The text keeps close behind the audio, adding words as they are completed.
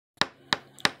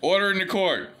Order in the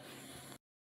court.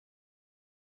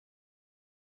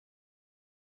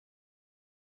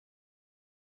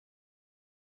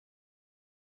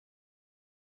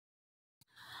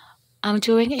 I'm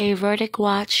doing a verdict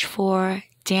watch for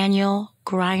Daniel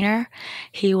Griner.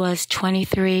 He was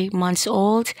 23 months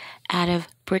old out of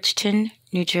Bridgeton,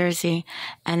 New Jersey,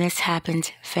 and this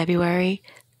happened February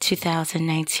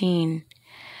 2019.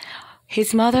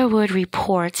 His mother would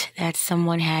report that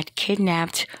someone had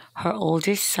kidnapped her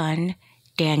oldest son,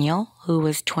 Daniel, who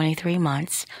was 23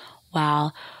 months,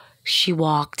 while she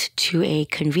walked to a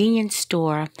convenience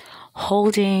store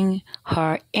holding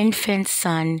her infant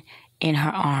son in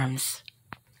her arms.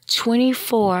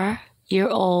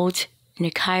 24-year-old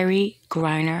Nikiri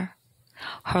Griner,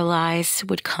 her lies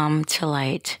would come to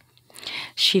light.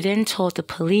 She then told the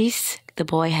police the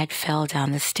boy had fell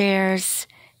down the stairs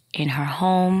in her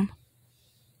home.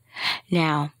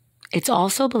 Now, it's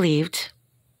also believed,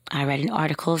 I read in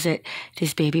articles, that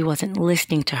this baby wasn't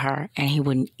listening to her and he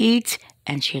wouldn't eat,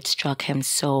 and she had struck him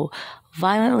so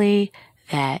violently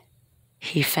that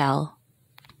he fell.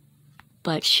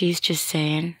 But she's just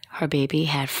saying her baby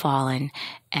had fallen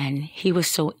and he was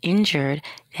so injured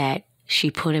that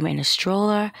she put him in a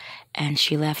stroller and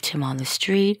she left him on the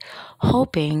street,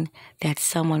 hoping that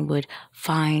someone would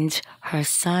find her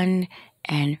son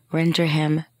and render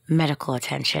him medical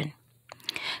attention,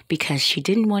 because she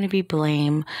didn't want to be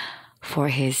blamed for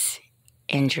his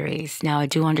injuries. Now, I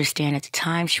do understand at the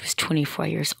time she was 24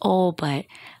 years old, but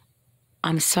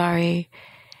I'm sorry,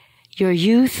 your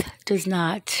youth does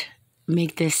not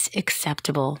make this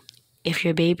acceptable. If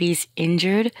your baby's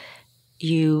injured,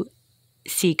 you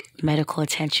seek medical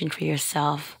attention for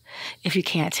yourself. If you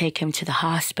can't take him to the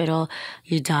hospital,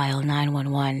 you dial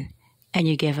 911 and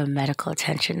you give him medical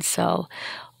attention. So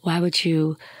why would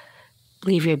you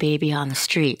leave your baby on the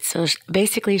street? So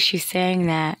basically she's saying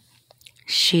that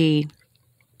she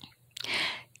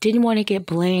didn't want to get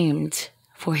blamed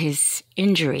for his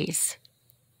injuries,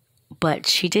 but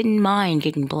she didn't mind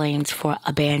getting blamed for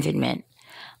abandonment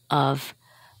of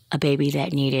a baby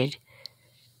that needed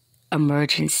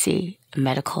emergency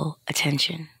medical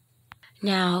attention.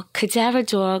 Now, cadaver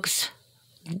dogs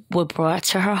were brought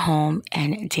to her home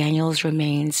and Daniel's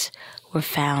remains were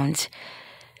found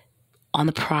on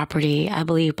the property, I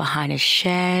believe behind a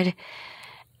shed,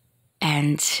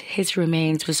 and his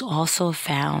remains was also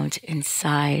found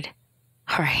inside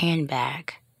her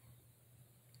handbag.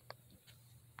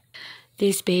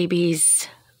 This baby's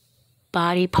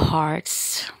body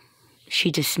parts, she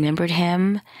dismembered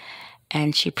him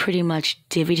and she pretty much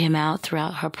divvied him out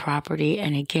throughout her property.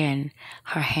 And again,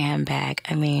 her handbag.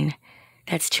 I mean,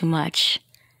 that's too much.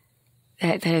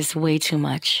 That is way too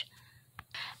much.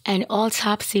 An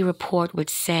autopsy report would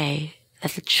say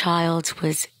that the child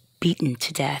was beaten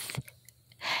to death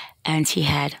and he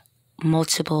had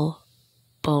multiple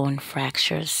bone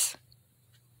fractures.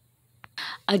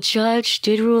 A judge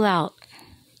did rule out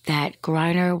that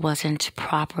Griner wasn't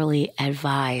properly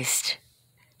advised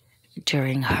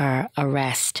during her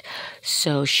arrest,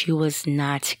 so she was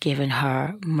not given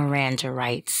her Miranda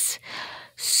rights.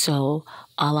 So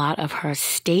a lot of her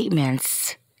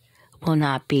statements will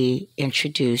not be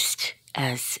introduced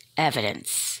as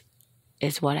evidence,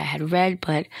 is what I had read,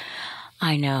 but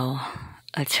I know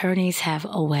attorneys have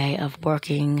a way of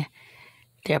working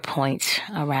their point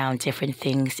around different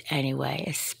things anyway,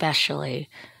 especially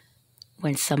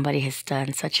when somebody has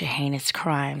done such a heinous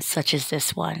crime, such as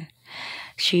this one.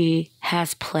 She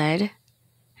has pled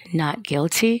not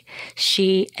guilty.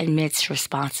 She admits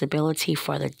responsibility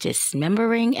for the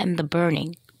dismembering and the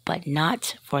burning, but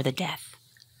not for the death.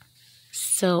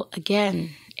 So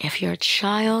again, if your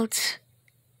child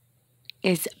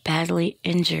is badly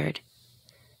injured,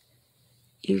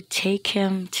 you take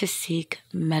him to seek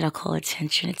medical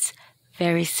attention. It's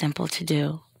very simple to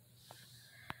do.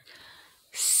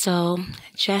 So,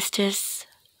 justice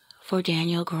for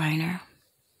Daniel Griner.